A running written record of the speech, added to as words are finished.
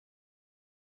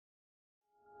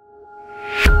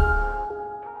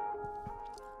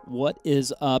What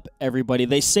is up, everybody?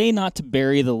 They say not to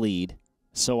bury the lead,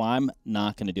 so I'm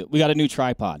not going to do it. We got a new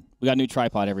tripod.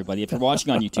 Everybody. If you're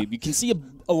watching on YouTube, you can see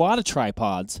a lot of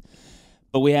tripods,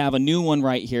 but we have a new one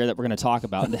right here that we're going to talk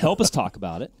about. And to help us talk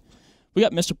about it, we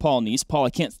got Mr. Paul Neess. Paul, I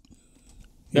can't...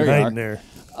 There you are. There.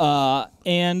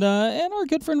 And our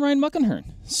good friend Ryan Muckenhirn.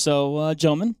 So,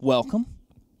 gentlemen, welcome.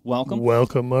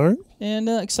 Welcome, Mark. And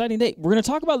exciting day. We're going to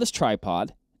talk about this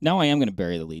tripod. Now I am going to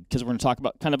bury the lead because we're going to talk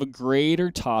about kind of a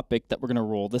greater topic that we're going to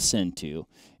roll this into,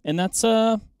 and that's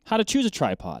how to choose a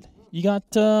tripod. You got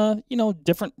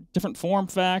different form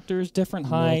factors, different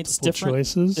heights, different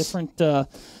choices, different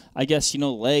I guess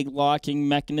leg locking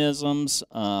mechanisms,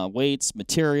 weights,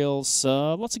 materials,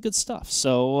 lots of good stuff.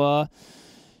 So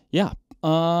yeah,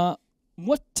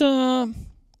 what I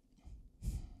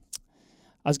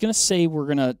was going to say, we're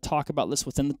going to talk about this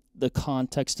within the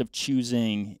context of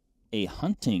choosing a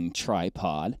hunting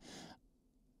tripod,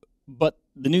 but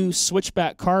the new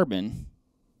switchback carbon,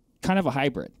 kind of a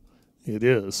hybrid. It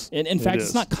is. And in fact,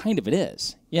 it's not kind of, it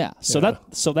is. Yeah. So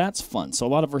that's fun. So a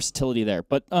lot of versatility there.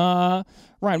 But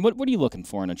Ryan, what are you looking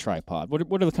for in a tripod?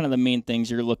 What are the kind of the main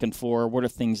things you're looking for? What are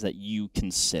things that you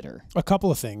consider? A couple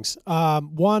of things.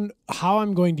 One, how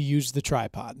I'm going to use the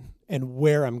tripod and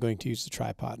where I'm going to use the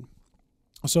tripod.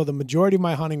 So the majority of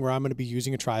my hunting where I'm going to be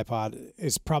using a tripod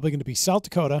is probably going to be South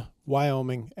Dakota,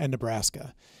 Wyoming, and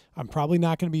Nebraska. I'm probably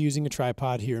not going to be using a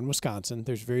tripod here in Wisconsin.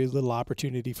 There's very little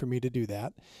opportunity for me to do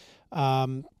that.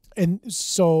 And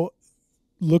so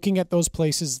looking at those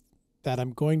places that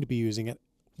I'm going to be using it,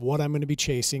 what I'm going to be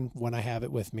chasing when I have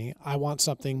it with me, I want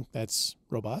something that's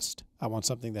robust. I want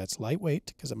something that's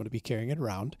lightweight because I'm going to be carrying it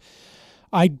around.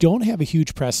 I don't have a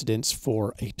huge precedence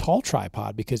for a tall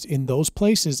tripod because in those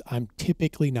places, I'm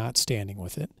typically not standing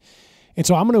with it. And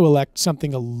so I'm going to elect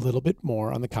something a little bit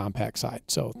more on the compact side.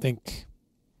 So think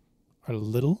a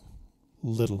little,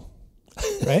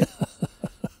 right?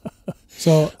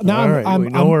 So now we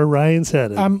know where Ryan's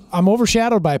headed. I'm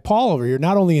overshadowed by Paul over here,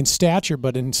 not only in stature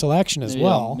but in selection as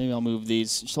well. Maybe I'll move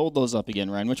these. Just hold those up again,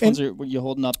 Ryan. Which ones are you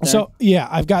holding up there? So yeah,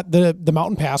 I've got the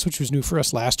Mountain Pass, which was new for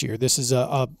us last year. This is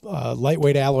a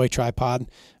lightweight alloy tripod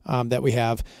that we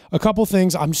have. A couple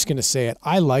things. I'm just going to say it.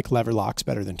 I like lever locks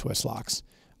better than twist locks.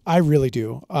 I really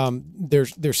do.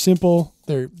 They're simple.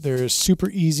 They're super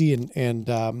easy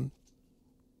and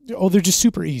they're just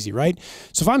super easy, right?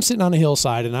 So if I'm sitting on a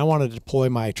hillside and I want to deploy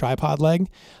my tripod leg,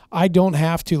 I don't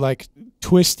have to like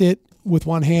twist it with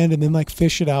one hand and then like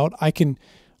fish it out. I can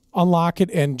unlock it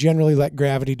and generally let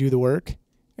gravity do the work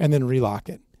and then relock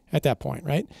it at that point,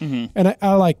 right? Mm-hmm. And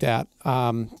I like that.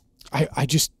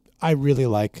 I really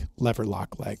like lever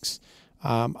lock legs.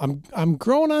 I'm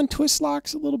growing on twist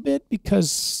locks a little bit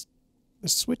because the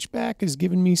switchback has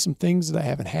given me some things that I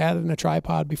haven't had in a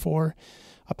tripod before.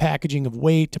 A packaging of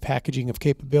weight, a packaging of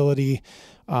capability.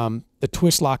 The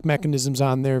twist lock mechanisms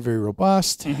on there, very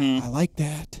robust. Mm-hmm. I like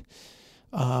that.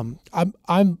 I'm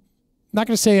not going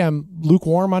to say I'm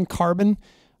lukewarm on carbon.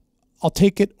 I'll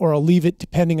take it or I'll leave it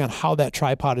depending on how that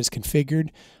tripod is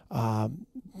configured.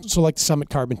 So like the Summit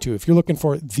Carbon 2, if you're looking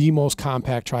for the most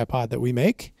compact tripod that we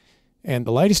make and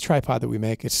the lightest tripod that we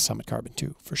make, it's Summit Carbon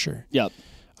 2 for sure. Yep.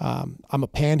 I'm a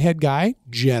panhead guy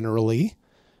generally.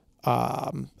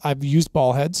 I've used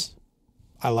ball heads.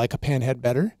 I like a panhead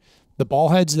better. The ball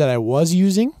heads that I was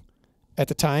using at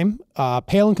the time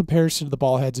pale in comparison to the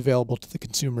ball heads available to the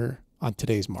consumer on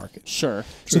today's market. Sure.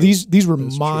 So these were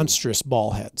monstrous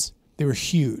ball heads. They were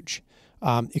huge,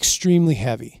 extremely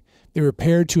heavy. They were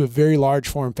paired to a very large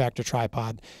form factor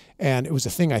tripod, and it was a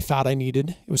thing I thought I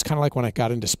needed. It was kind of like when I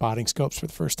got into spotting scopes for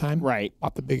the first time. Right.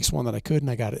 Bought the biggest one that I could,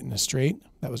 and I got it in a straight.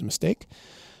 That was a mistake.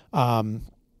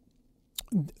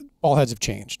 Ball heads have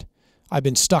changed. I've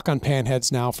been stuck on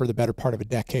panheads now for the better part of a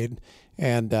decade.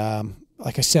 And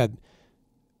like I said,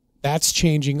 that's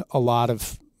changing a lot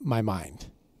of my mind,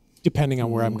 depending on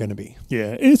where I'm going to be.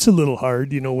 Yeah, it's a little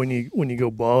hard, when you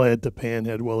go ball head to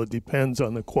panhead. Well, it depends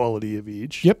on the quality of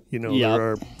each. Yep.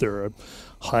 There are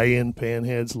high-end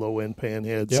panheads, low-end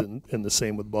panheads, yep. and the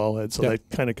same with ball heads. So that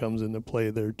kind of comes into play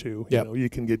there too. Yep. You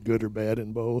can get good or bad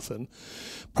in both. And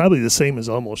probably the same is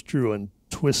almost true on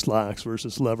twist locks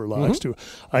versus lever locks too.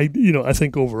 I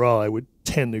think overall I would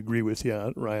tend to agree with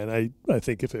you, Ryan. I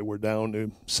think if it were down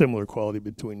to similar quality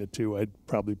between the two, I'd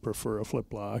probably prefer a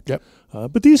flip lock. Yep.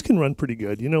 But these can run pretty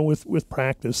good. With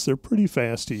practice, they're pretty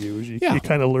fast to use. You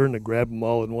kind of learn to grab them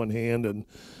all in one hand and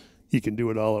you can do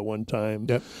it all at one time.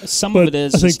 Yep. Some of it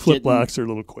is. I think flip locks are a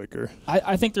little quicker.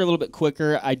 I think they're a little bit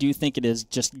quicker. I do think it is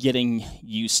just getting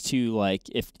used to, like,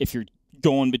 if you're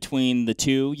going between the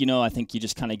two. I think you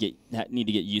just kind of need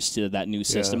to get used to that new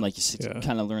system. Like you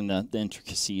kind of learn the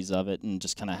intricacies of it and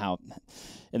just kind of how.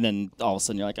 And then all of a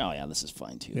sudden you're like, oh yeah, this is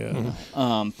fine too. Yeah.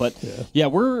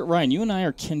 Ryan, you and I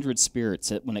are kindred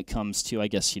spirits when it comes to, I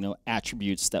guess,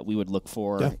 attributes that we would look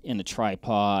for in a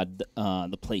tripod,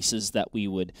 the places that we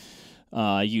would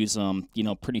use them,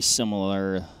 pretty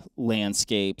similar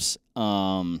landscapes.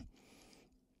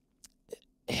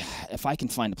 If I can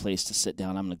find a place to sit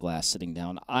down, I'm going to glass sitting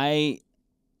down. I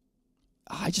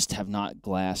just have not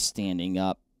glass standing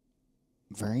up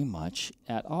very much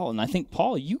at all. And I think,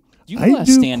 Paul, you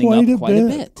glass standing up quite a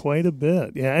bit. Quite a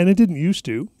bit, yeah. And it didn't used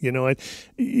to. Ryan,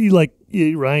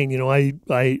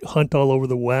 I hunt all over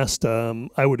the West.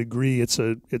 I would agree it's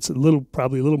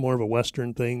probably a little more of a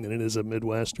Western thing than it is a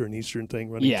Midwest or an Eastern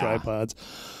thing, running tripods.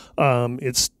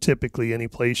 It's typically any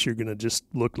place you're going to just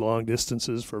look long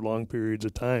distances for long periods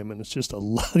of time, and it's just a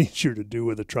lot easier to do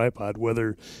with a tripod,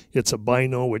 whether it's a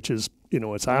bino, which is,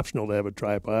 it's optional to have a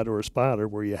tripod, or a spotter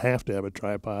where you have to have a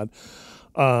tripod.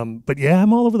 But yeah,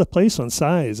 I'm all over the place on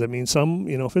size. I mean,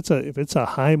 if it's a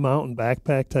high mountain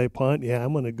backpack type hunt,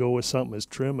 I'm going to go with something as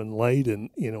trim and light and,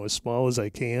 as small as I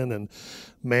can and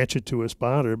match it to a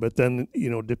spotter. But then,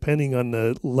 depending on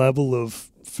the level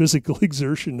of physical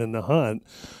exertion in the hunt,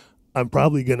 I'm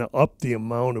probably going to up the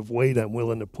amount of weight I'm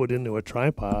willing to put into a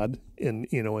tripod and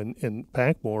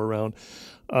pack more around.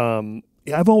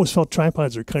 I've always felt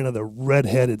tripods are kind of the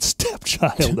redheaded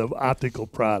stepchild of optical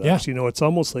products. Yeah. It's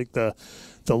almost like the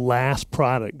last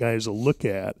product guys will look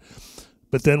at.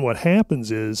 But then what happens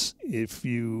is if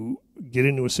you get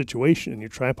into a situation and your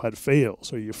tripod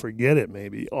fails or you forget it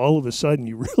maybe, all of a sudden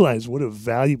you realize what a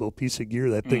valuable piece of gear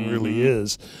that thing really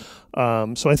is.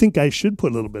 So I think guys should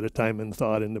put a little bit of time and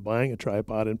thought into buying a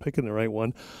tripod and picking the right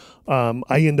one.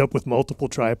 I end up with multiple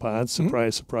tripods,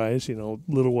 surprise, surprise,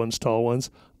 little ones, tall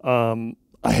ones.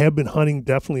 I have been hunting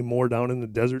definitely more down in the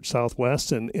desert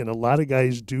Southwest, and a lot of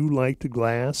guys do like to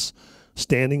glass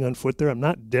standing on foot there. I'm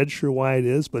not dead sure why it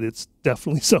is, but it's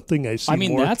definitely something I see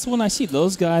more. That's when I see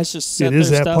those guys just set it is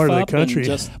their that stuff part of the up country.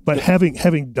 But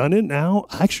having done it now,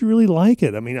 I actually really like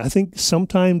it. I mean, I think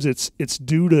sometimes it's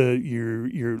due to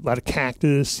your lot of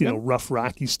cactus, rough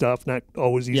rocky stuff, not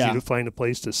always easy to find a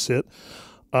place to sit.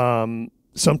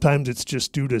 Sometimes it's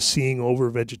just due to seeing over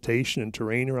vegetation and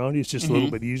terrain around you. It's just a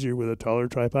little bit easier with a taller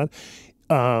tripod.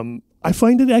 I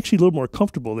find it actually a little more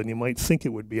comfortable than you might think it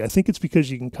would be. I think it's because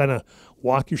you can kind of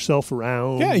walk yourself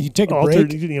around. Yeah, you take a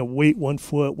break. Weight one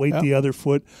foot, weight the other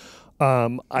foot.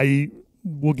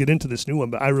 We'll get into this new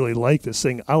one, but I really like this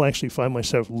thing. I'll actually find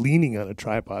myself leaning on a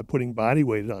tripod, putting body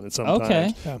weight on it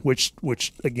sometimes,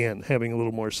 which again, having a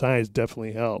little more size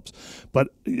definitely helps. But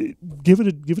give it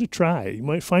a try. You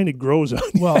might find it grows on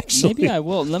you. Well, actually. Maybe I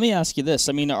will. Let me ask you this.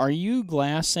 I mean, are you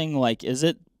glassing, is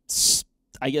it,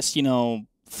 I guess,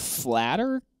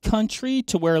 flatter country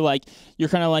to where you're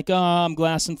kind of I'm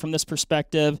glassing from this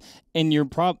perspective, and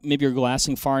maybe you're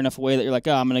glassing far enough away that you're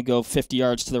I'm going to go 50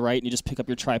 yards to the right, and you just pick up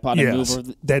your tripod and move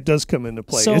over. That does come into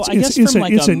play. So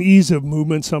it's an ease of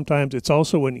movement sometimes. It's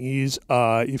also an ease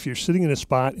if you're sitting in a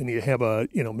spot and you have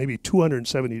maybe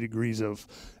 270 degrees of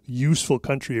useful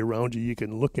country around you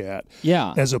can look at.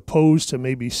 Yeah. As opposed to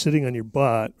maybe sitting on your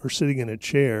butt or sitting in a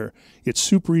chair. It's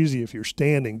super easy if you're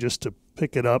standing just to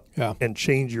pick it up and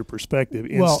change your perspective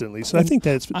instantly. So I think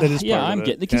that is part of it. Yeah, I'm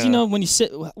getting because when you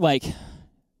sit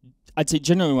I'd say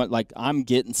generally I'm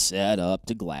getting set up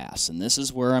to glass, and this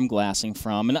is where I'm glassing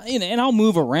from, and I'll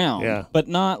move around, but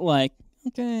not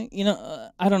okay,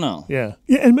 I don't know. Yeah,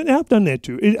 and I've done that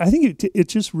too. I think it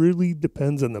just really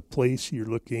depends on the place you're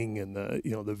looking and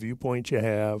the viewpoint you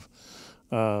have.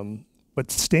 But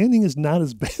standing is not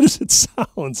as bad as it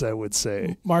sounds, I would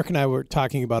say. Mark and I were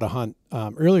talking about a hunt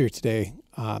earlier today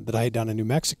that I had done in New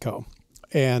Mexico,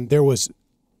 and there was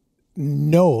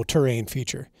no terrain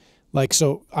feature.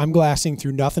 So I'm glassing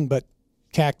through nothing but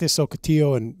cactus,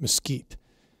 ocotillo, and mesquite,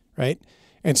 right?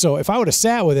 And so if I would have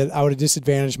sat with it, I would have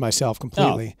disadvantaged myself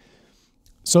completely. Oh.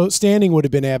 So standing would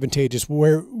have been advantageous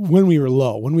when we were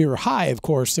low. When we were high, of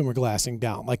course, then we're glassing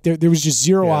down. There was just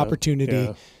zero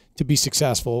opportunity to be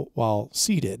successful while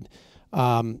seated.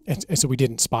 And so we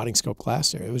didn't spotting scope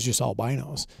glass there. It was just all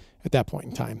binos at that point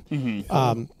in time.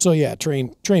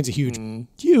 Mm-hmm. Terrain's a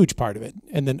huge part of it.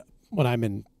 And then when I'm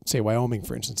in, say, Wyoming,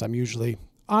 for instance, I'm usually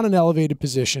on an elevated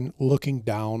position looking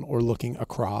down or looking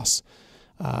across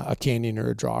a canyon or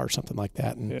a draw or something like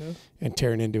that and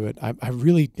tearing into it. I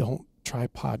really don't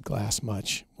tripod glass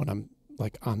much when I'm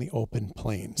like on the open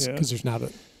plains Yeah. because there's not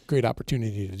a great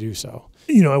opportunity to do so.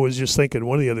 I was just thinking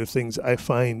one of the other things I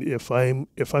find if I'm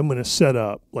going to set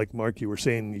up, like Mark, you were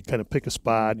saying, you kind of pick a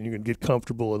spot and you can get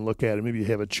comfortable and look at it. Maybe you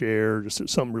have a chair, just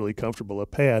something really comfortable, a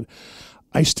pad.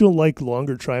 I still like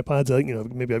longer tripods. I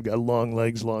think, maybe I've got long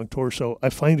legs, long torso. I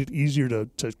find it easier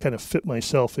to kind of fit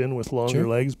myself in with longer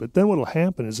legs. But then what will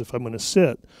happen is if I'm going to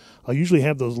sit, I'll usually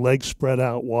have those legs spread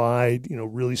out wide,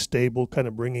 really stable, kind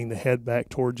of bringing the head back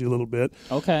towards you a little bit.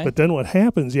 Okay. But then what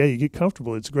happens, you get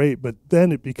comfortable. It's great. But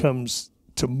then it becomes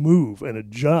to move and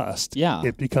adjust. Yeah.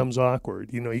 It becomes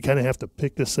awkward. You kind of have to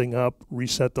pick this thing up,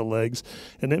 reset the legs.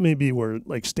 And that may be where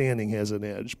like standing has an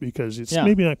edge because it's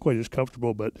maybe not quite as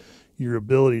comfortable, but your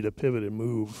ability to pivot and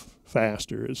move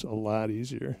faster is a lot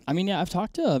easier. I mean, I've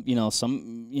talked to,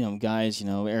 some, guys,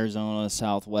 Arizona,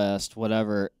 Southwest,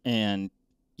 whatever, and,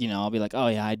 I'll be like, oh,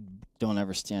 yeah, I don't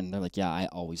ever stand. They're like, yeah, I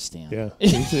always stand. Yeah,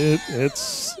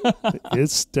 it's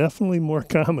definitely more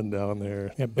common down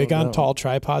there. Yeah, big on tall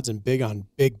tripods and big on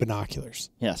big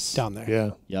binoculars. Yes. Down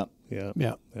there. Yeah.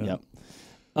 Yep.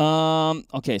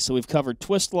 Okay, so we've covered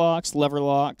twist locks, lever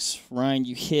locks. Ryan,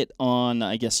 you hit on,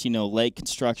 I guess, leg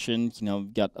construction.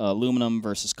 We've got aluminum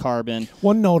versus carbon.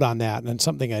 One note on that, and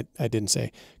something I didn't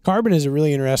say. Carbon is a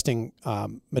really interesting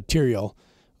material.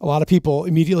 A lot of people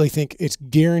immediately think it's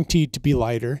guaranteed to be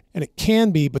lighter, and it can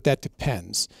be, but that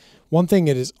depends. One thing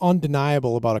that is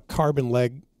undeniable about a carbon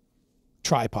leg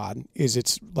tripod is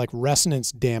it's like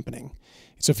resonance dampening.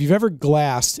 So if you've ever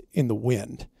glassed in the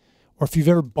wind, or if you've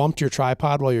ever bumped your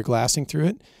tripod while you're glassing through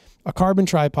it, a carbon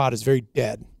tripod is very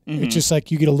dead. Mm-hmm. It's just like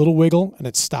you get a little wiggle and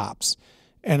it stops.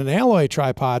 And an alloy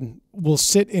tripod will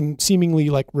sit and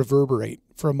seemingly like reverberate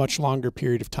for a much longer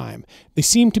period of time. They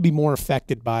seem to be more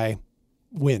affected by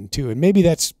wind too. And maybe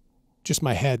that's just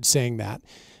my head saying that.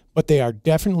 But they are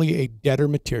definitely a deader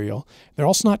material. They're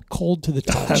also not cold to the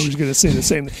touch. I was going to say the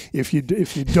same. If you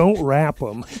don't wrap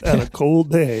them on a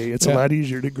cold day, it's a lot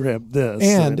easier to grab this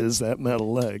than it is that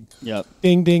metal leg. Yep.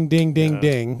 Ding, ding, ding, ding,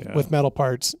 ding with metal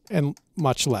parts, and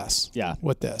much less. Yeah.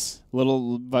 With this,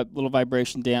 little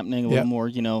vibration dampening, a little more,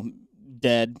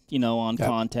 dead, on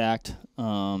contact.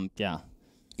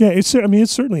 Yeah, it's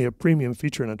certainly a premium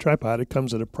feature in a tripod. It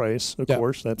comes at a price, of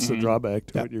course. That's the drawback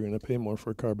to it. You're going to pay more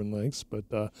for carbon legs, but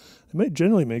it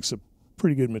generally makes a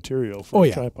pretty good material for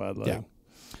a tripod leg. Yeah.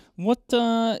 What,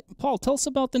 Paul? Tell us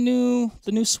about the new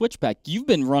switchback. You've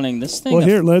been running this thing. Well,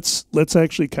 here let's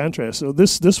actually contrast. So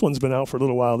this one's been out for a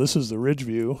little while. This is the Ridge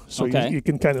View, so you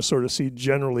can kind of sort of see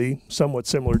generally somewhat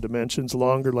similar dimensions.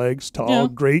 Longer legs, tall,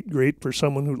 great for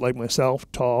someone who like myself,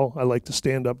 tall. I like to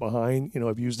stand up behind.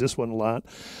 I've used this one a lot.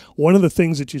 One of the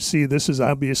things that you see, this is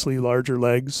obviously larger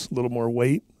legs, a little more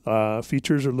weight.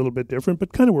 Features are a little bit different,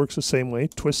 but kind of works the same way.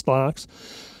 Twist locks.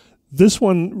 This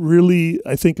one really,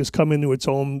 I think, has come into its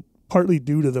own partly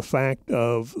due to the fact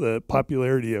of the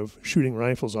popularity of shooting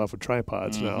rifles off of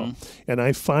tripods now. And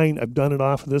I find, I've done it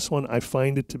off of this one, I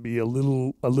find it to be a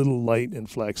little light and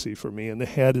flexy for me. And the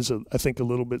head is, I think, a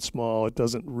little bit small. It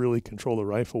doesn't really control the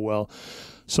rifle well.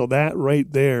 So that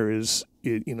right there is,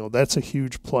 that's a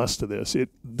huge plus to this.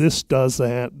 This does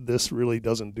that. This really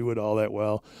doesn't do it all that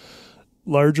well.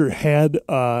 Larger head,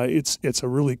 it's a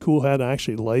really cool head. I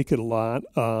actually like it a lot.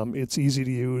 It's easy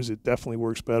to use. It definitely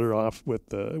works better off with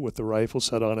the rifle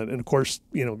set on it. And of course,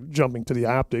 jumping to the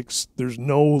optics, there's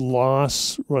no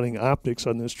loss running optics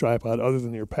on this tripod other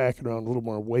than you're packing around a little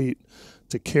more weight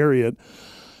to carry it.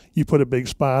 You put a big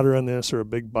spotter on this or a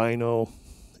big bino,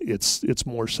 it's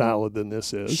more solid than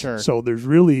this is. Sure. So there's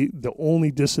really the only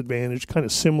disadvantage, kind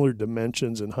of similar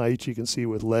dimensions and height you can see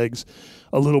with legs,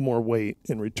 a little more weight.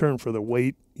 In return for the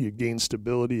weight, you gain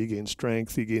stability, you gain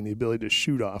strength, you gain the ability to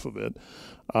shoot off of it.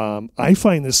 I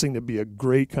find this thing to be a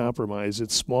great compromise.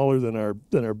 It's smaller than our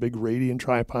big Radian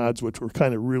tripods, which were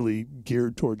kind of really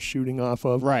geared towards shooting off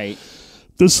of. Right.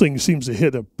 This thing seems to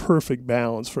hit a perfect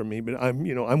balance for me, but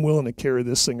I'm willing to carry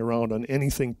this thing around on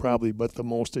anything probably but the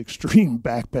most extreme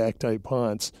backpack type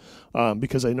hunts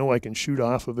because I know I can shoot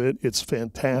off of it. It's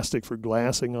fantastic for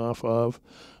glassing off of.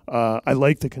 I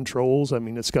like the controls. I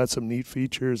mean, it's got some neat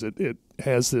features. It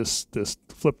has this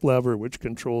flip lever which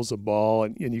controls the ball,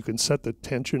 and you can set the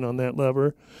tension on that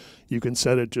lever. You can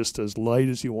set it just as light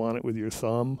as you want it with your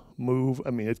thumb. Move.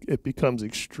 I mean, it becomes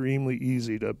extremely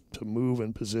easy to move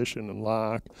and position and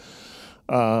lock.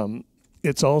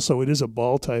 It is a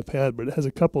ball type head, but it has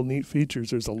a couple neat features.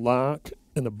 There's a lock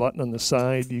and a button on the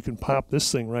side. You can pop this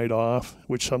thing right off,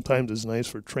 which sometimes is nice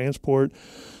for transport.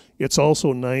 It's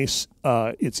also nice.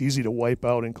 It's easy to wipe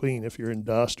out and clean if you're in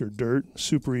dust or dirt.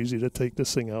 Super easy to take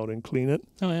this thing out and clean it.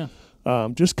 Oh, yeah.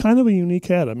 Just kind of a unique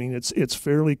head. I mean, it's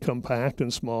fairly compact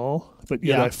and small, but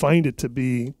yet I find it to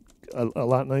be a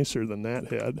lot nicer than that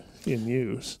head in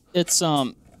use. It's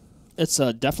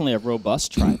definitely a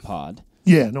robust tripod.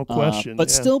 Yeah, no question.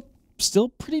 But still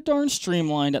pretty darn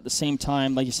streamlined at the same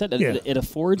time. Like you said, it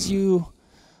affords you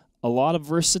a lot of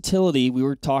versatility. We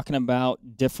were talking about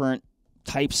different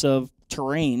types of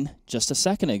terrain just a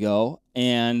second ago,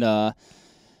 and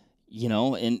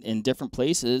in different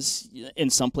places, in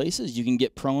some places you can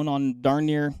get prone on darn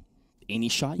near any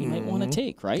shot you might want to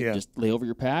take, right? Yeah. Just lay over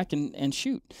your pack and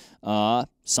shoot.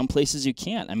 Some places you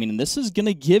can't. I mean, this is going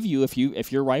to give you,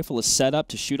 if your rifle is set up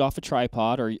to shoot off a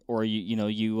tripod, or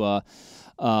you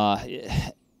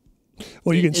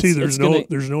well, you can see there's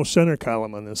no center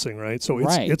column on this thing, right? So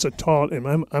it's a tall,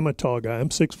 and I'm a tall guy. I'm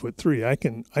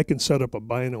 6'3". I can set up a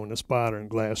bino and a spotter and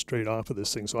glass straight off of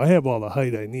this thing. So I have all the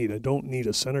height I need. I don't need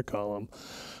a center column.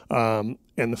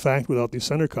 And the fact without the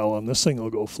center column, this thing will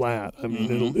go flat. I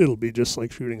mean, it'll be just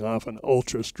like shooting off an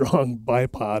ultra strong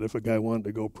bipod if a guy wanted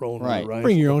to go prone with a rifle.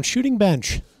 Bring your own shooting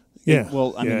bench. Yeah.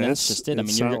 Well, I mean, that's just it. I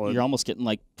mean, you're almost getting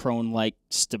like prone like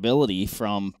stability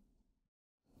from,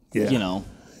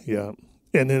 Yeah,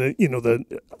 and then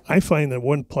I find that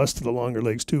one plus to the longer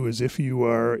legs too is if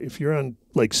you're on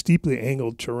like steeply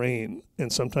angled terrain,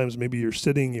 and sometimes maybe you're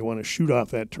sitting, you want to shoot off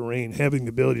that terrain, having the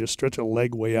ability to stretch a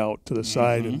leg way out to the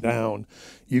side and down,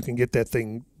 you can get that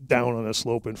thing down on a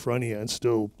slope in front of you and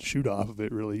still shoot off of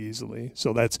it really easily.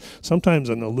 So that's sometimes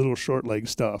on the little short leg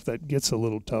stuff that gets a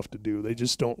little tough to do. They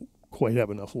just don't quite have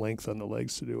enough length on the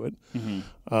legs to do it.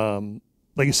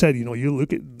 Like I said, you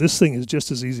look at this thing is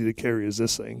just as easy to carry as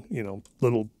this thing.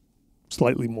 Little,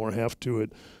 slightly more heft to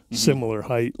it, similar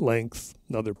height, length,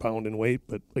 another pound in weight,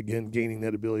 but again, gaining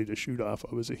that ability to shoot off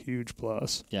of is a huge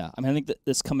plus. Yeah, I mean, I think that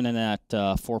this coming in at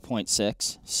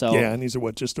 4.6. So yeah, and these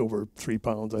are just over 3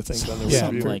 pounds, I think, on the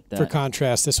something review. like that. For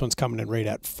contrast, this one's coming in right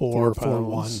at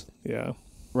 4.1. Yeah.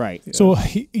 Right. Yeah. So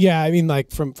yeah, I mean,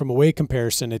 like from a weight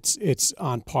comparison, it's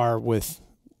on par with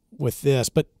this,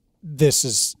 but this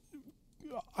is,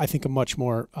 I think, a much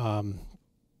more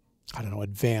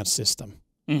advanced system.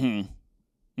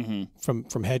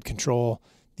 From head control,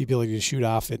 the ability to shoot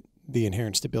off it, the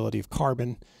inherent stability of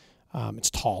carbon. It's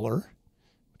taller,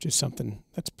 which is something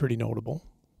that's pretty notable.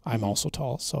 I'm also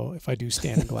tall, so if I do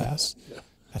stand in glass,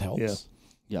 that helps.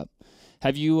 Yeah. Yep.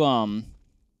 Have you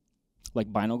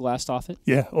bino glassed off it?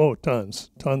 Yeah. Oh, tons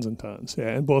and tons. Yeah,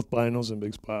 and both binos and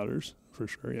big spotters for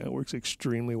sure. Yeah, it works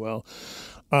extremely well.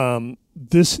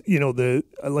 This,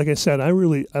 like I said, I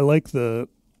like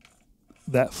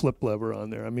that flip lever on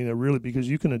there. I mean, because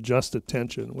you can adjust the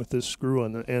tension with this screw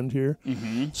on the end here.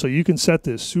 So you can set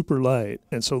this super light.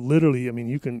 And so literally, I mean,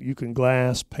 you can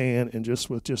glass, pan, and just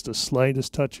with just the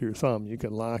slightest touch of your thumb, you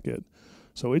can lock it.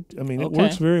 So it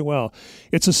works very well.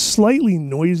 It's a slightly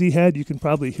noisy head. You can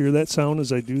probably hear that sound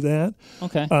as I do that.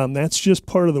 Okay. That's just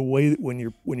part of the way that when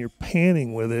you're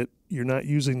panning with it, you're not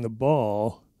using the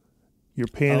ball. You're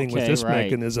panning with this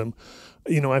mechanism.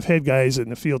 I've had guys in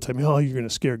the field tell me, "Oh, you're going to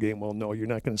scare game." Well, no, you're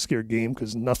not going to scare game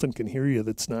because nothing can hear you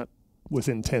that's not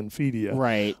within 10 feet of you.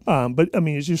 Right. But I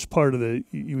mean, it's just part of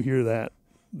you hear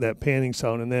that panning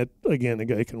sound, and that again, the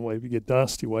guy can wipe. You get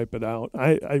dust, you wipe it out.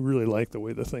 I really like the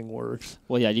way the thing works.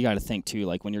 Well, yeah, you got to think too.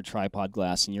 Like when you're tripod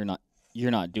glass and you're not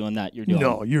doing that.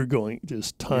 You're going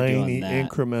just tiny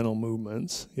incremental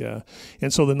movements. Yeah,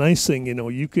 and so the nice thing,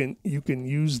 you can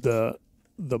use the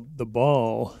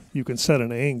ball, you can set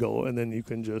an angle, and then you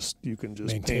can just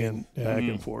pan back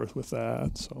and forth with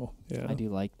that. So yeah, I do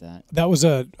like that. That was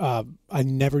I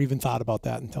never even thought about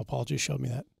that until Paul just showed me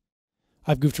that.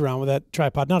 I've goofed around with that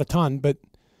tripod, not a ton, but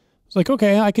it's like,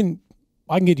 okay, I can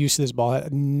get used to this ball. I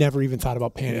never even thought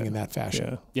about panning in that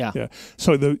fashion. Yeah.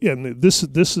 So this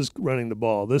is running the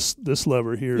ball. This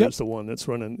lever here is the one that's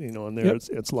running. And there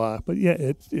it's locked. But yeah,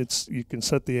 it's you can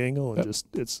set the angle and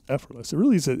it's effortless. It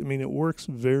really is. I mean, it works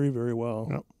very, very well.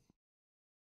 Yep.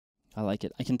 I like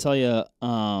it. I can tell you,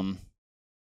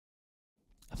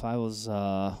 if I was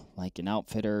like an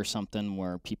outfitter or something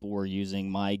where people were using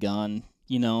my gun,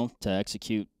 to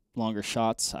execute longer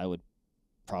shots, I would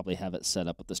probably have it set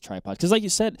up with this tripod. Because like you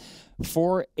said,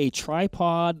 for a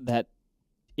tripod that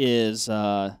is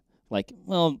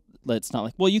it's not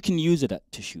like, well, you can use it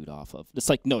to shoot off of. It's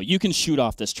like, no, you can shoot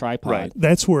off this tripod. Right.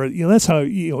 That's where, that's how,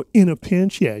 in a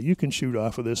pinch, you can shoot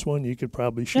off of this one. You could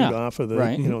probably shoot off of the,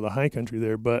 the high country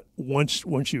there. But once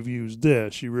you've used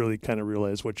this, you really kind of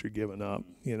realize what you're giving up.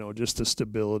 Just the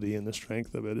stability and the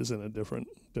strength of it is in a different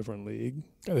league.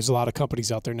 There's a lot of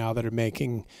companies out there now that are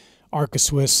making Arca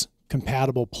Swiss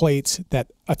compatible plates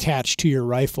that attach to your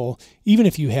rifle, even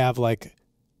if you have like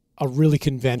a really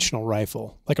conventional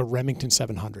rifle, like a Remington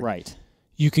 700. Right.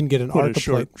 You can get an What a Arca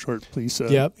plate. short piece.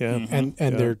 Yep. Yeah. And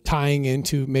they're tying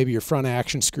into maybe your front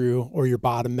action screw or your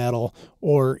bottom metal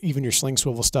or even your sling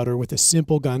swivel stutter with a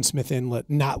simple gunsmith inlet,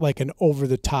 not like an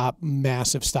over-the-top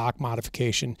massive stock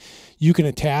modification. You can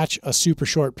attach a super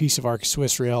short piece of Arca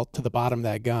Swiss rail to the bottom of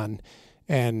that gun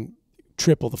and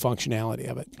triple the functionality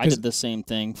of it. I did the same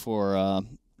thing for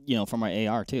for my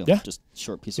AR too. Yeah. Just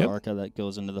short piece of Arca that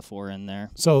goes into the fore end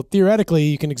there. So theoretically,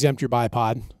 you can exempt your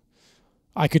bipod.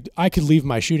 I could leave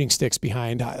my shooting sticks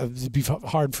behind. It'd be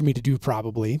hard for me to do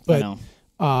probably, but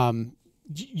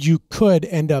you could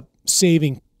end up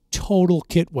saving total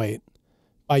kit weight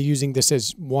by using this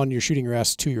as 1, your shooting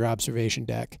rest, 2, your observation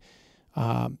deck.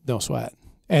 No sweat.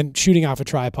 And shooting off a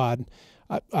tripod,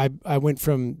 I went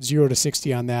from 0 to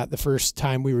 60 on that the first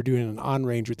time we were doing an on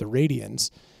range with the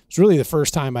Radians. It was really the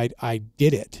first time I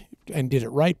did it and did it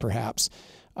right, perhaps.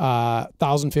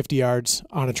 1,050 yards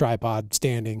on a tripod,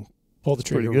 standing. Pull the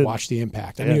trigger, watch the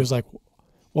impact. I mean, it was like,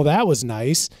 well, that was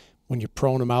nice. When you're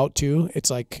prone them out too, it's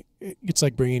like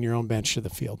bringing your own bench to the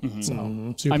field.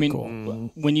 So super cool.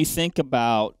 When you think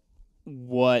about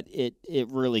what it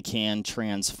really can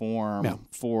transform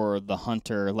for the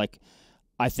hunter, like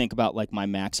I think about like my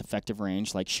max effective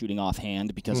range, like shooting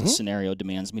offhand because the scenario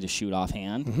demands me to shoot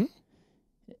offhand.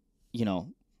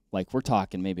 Like we're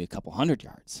talking maybe a couple 100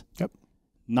 yards. Yep.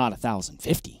 Not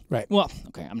 1,050. Right. Well,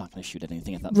 okay, I'm not going to shoot at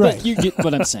anything at that. Right. But you get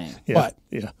what I'm saying.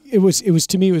 It was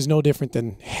to me, it was no different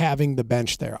than having the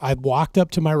bench there. I walked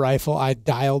up to my rifle, I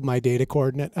dialed my data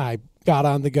coordinate, I got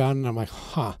on the gun, and I'm like,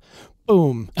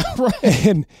 boom.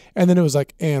 Right. And then it was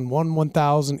like, and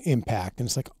 1,000 impact. And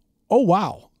it's like, oh,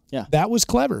 wow. Yeah. That was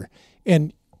clever.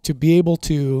 And to be able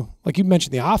to, like you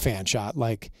mentioned the offhand shot,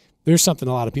 like there's something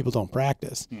a lot of people don't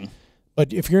practice.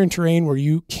 But if you're in terrain where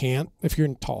you can't, if you're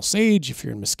in tall sage, if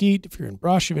you're in mesquite, if you're in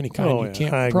brush of any kind, you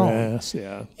can't high prone. Grass,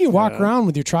 you walk around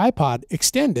with your tripod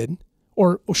extended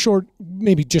or short,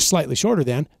 maybe just slightly shorter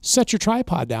than, set your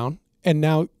tripod down, and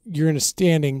now you're in a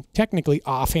standing, technically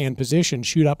offhand position,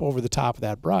 shoot up over the top of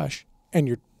that brush, and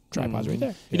your tripod's right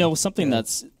there. You know, something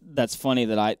that's funny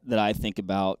that I think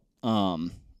about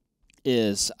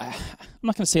is I'm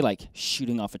not going to say like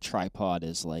shooting off a tripod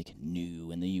is like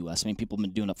new in the U.S. I mean, people have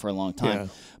been doing it for a long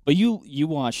time. But you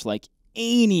watch like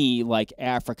any like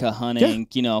Africa hunting,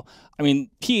 you know, I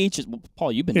mean, PHs,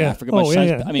 Paul, you've been to Africa a bunch of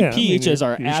times. I mean, PHs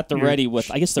are at the ready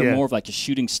with, I guess they're more of like a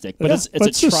shooting stick, but it's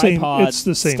a tripod it's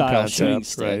the same style concept, shooting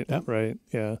stick. Right,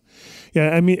 yeah.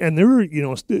 Yeah, I mean, and there were, you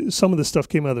know, some of the stuff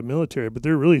came out of the military, but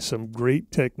there are really some great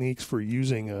techniques for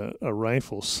using a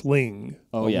rifle sling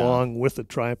along with a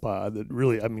tripod that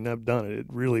really, I mean, I've done it. It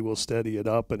really will steady it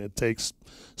up, and it takes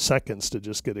seconds to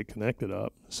just get it connected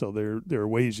up. So there are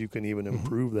ways you can even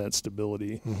improve that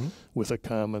stability with a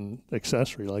common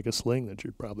accessory like a sling that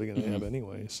you're probably going to have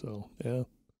anyway. So, yeah.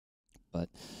 But,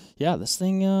 yeah, this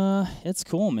thing, it's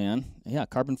cool, man. Yeah,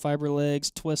 carbon fiber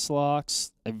legs, twist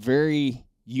locks, a very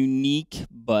unique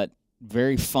but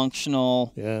very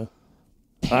functional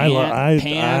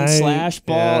pan slash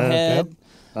ball head.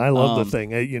 I love the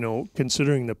thing. You know,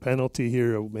 considering the penalty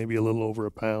here of maybe a little over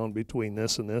a pound between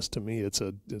this and this, to me it's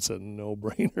a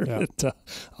no-brainer. Yeah.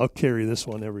 I'll carry this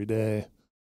one every day.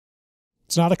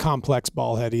 It's not a complex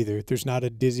ball head either. There's not a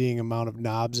dizzying amount of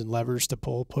knobs and levers to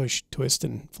pull, push, twist,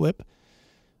 and flip.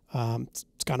 It's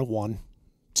kind of one.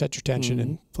 Set your tension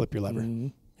and flip your lever,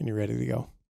 and you're ready to go.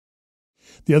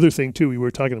 The other thing, too, we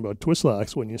were talking about twist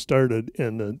locks when you started,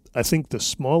 and I think the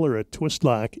smaller a twist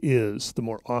lock is, the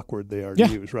more awkward they are to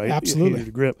use, right? Absolutely.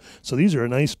 To grip. So these are a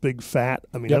nice big fat.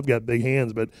 I mean, I've got big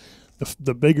hands, but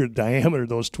the bigger diameter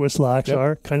those twist locks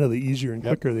are, kind of the easier and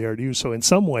quicker they are to use. So in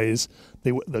some ways,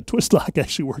 the twist lock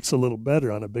actually works a little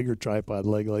better on a bigger tripod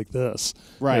leg like this,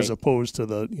 as opposed to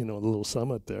the little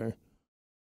Summit there.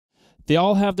 They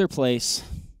all have their place.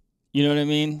 You know what I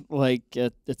mean? Like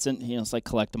it's like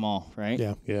collect them all, right?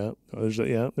 Yeah.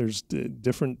 There's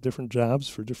different jobs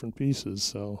for different pieces.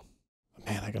 So,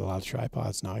 man, I got a lot of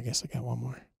tripods now. I guess I got one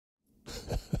more.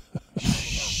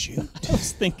 Shoot, I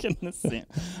was thinking the same.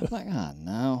 I'm like,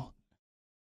 no.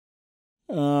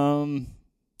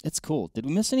 It's cool. Did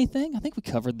we miss anything? I think we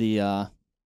covered the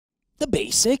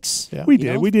basics. Yeah. We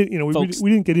did. We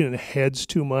didn't get into heads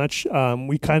too much.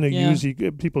 We kind of use,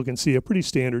 people can see a pretty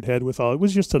standard head with all. It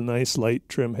was just a nice light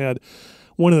trim head.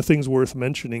 One of the things worth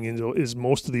mentioning is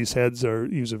most of these heads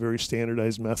use a very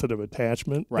standardized method of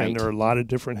attachment. Right. And there are a lot of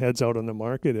different heads out on the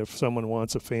market. If someone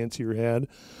wants a fancier head,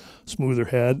 smoother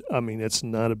head, I mean, it's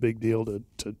not a big deal to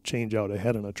change out a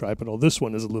head on a tripod. Well, this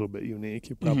one is a little bit unique.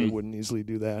 You probably wouldn't easily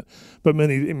do that. But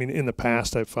in the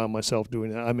past, I've found myself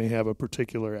doing that. I may have a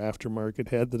particular aftermarket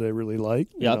head that I really like,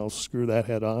 and I'll screw that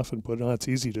head off and put it on. It's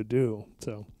easy to do.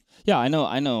 So, Yeah, I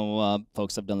know.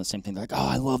 Folks have done the same thing. They're like, "Oh,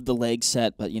 I love the leg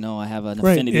set, but I have an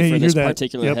Right. affinity Yeah, for you this hear that.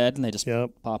 particular Yep. head," and they just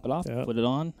Yep. pop it off, Yep. put it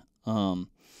on.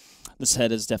 This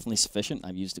head is definitely sufficient.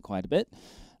 I've used it quite a bit,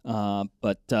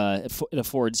 but it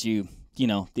affords you,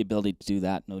 the ability to do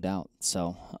that, no doubt.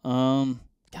 So,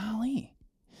 golly,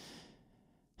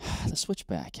 the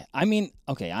switchback. I mean,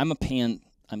 okay, I'm a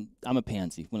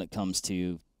pansy when it comes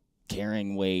to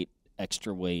carrying weight,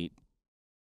 extra weight.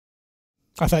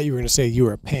 I thought you were going to say you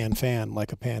were a pan fan,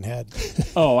 like a pan head.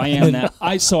 Oh, I am that.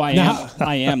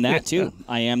 I am that too.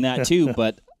 I am that too.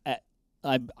 But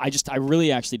I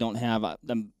really actually don't have.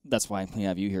 That's why we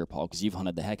have you here, Paul, because you've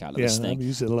hunted the heck out of this thing. I've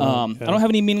used it a lot. I don't have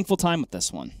any meaningful time with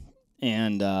this one,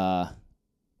 and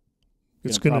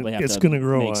it's gonna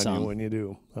grow on some. you when you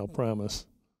do. I'll promise.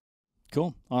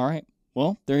 Cool. All right.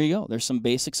 Well, there you go. There's some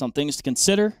basics on things to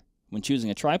consider when choosing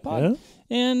a tripod. Yeah.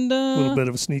 And A little bit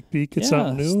of a sneak peek at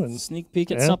something new. And sneak peek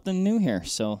at something new here.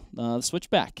 So the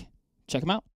Switchback. Check them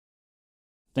out.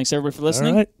 Thanks, everybody, for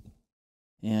listening. All right.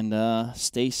 And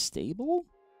stay stable.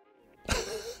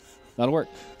 That'll work.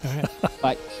 All right.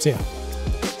 Bye. See ya.